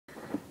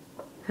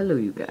Hello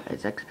you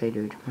guys,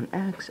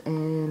 XPager1X,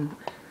 and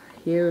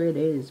here it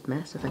is,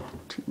 Mass Effect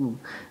 2.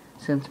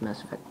 Since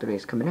Mass Effect 3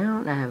 is coming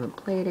out, I haven't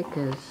played it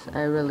because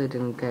I really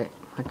didn't get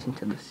much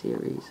into the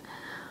series.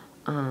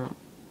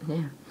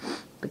 Yeah,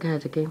 the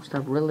guys at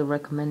GameStop really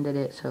recommended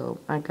it, so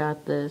I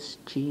got this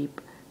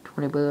cheap,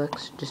 20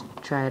 bucks, just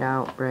to try it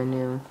out, brand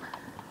new.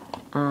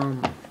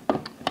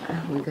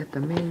 We got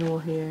the manual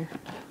here.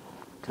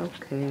 It's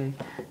okay,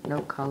 no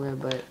color,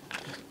 but it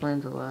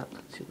explains a lot.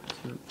 Let's see what's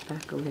in the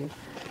back over here.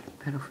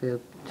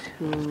 Battlefield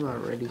 2,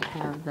 already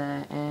have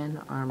that, and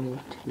Army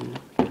 2.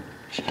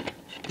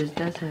 This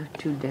does have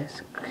two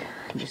discs,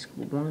 disc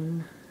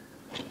 1,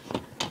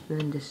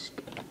 then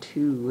disc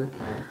 2.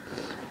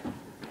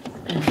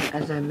 And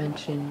as I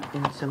mentioned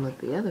in some of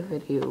the other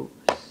videos,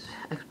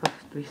 Xbox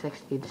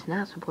 360 does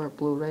not support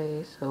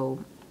Blu-ray, so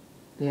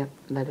yeah,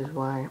 that is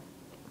why.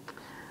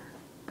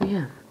 But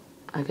yeah,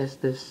 I guess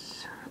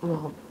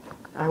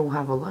I will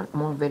have a lot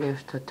more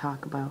videos to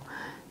talk about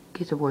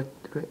Gears of War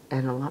 3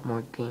 and a lot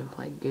more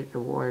gameplay. Gears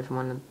of War is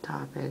one of the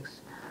topics.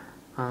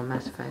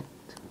 Mass Effect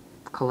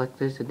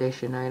Collector's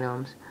Edition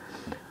items.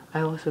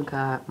 I also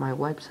got my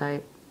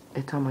website.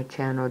 It's on my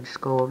channel.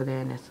 Just go over there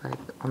and it's like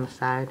on the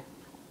side.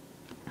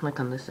 Like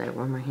on this side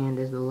where my hand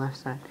is, the left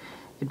side.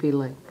 It'd be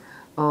like,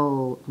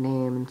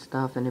 name and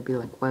stuff, and it'd be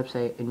like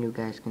website, and you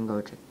guys can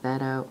go check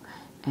that out.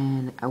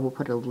 And I will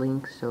put a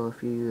link so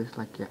if you use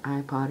like your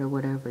iPod or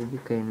whatever, you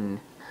can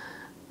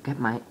get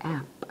my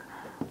app,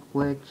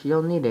 which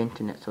you'll need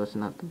internet, so it's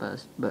not the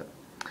best, but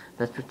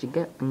that's what you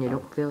get when you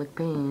don't feel like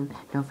paying.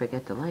 Don't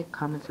forget to like,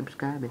 comment,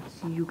 subscribe, and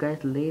see you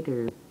guys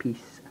later.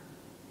 Peace.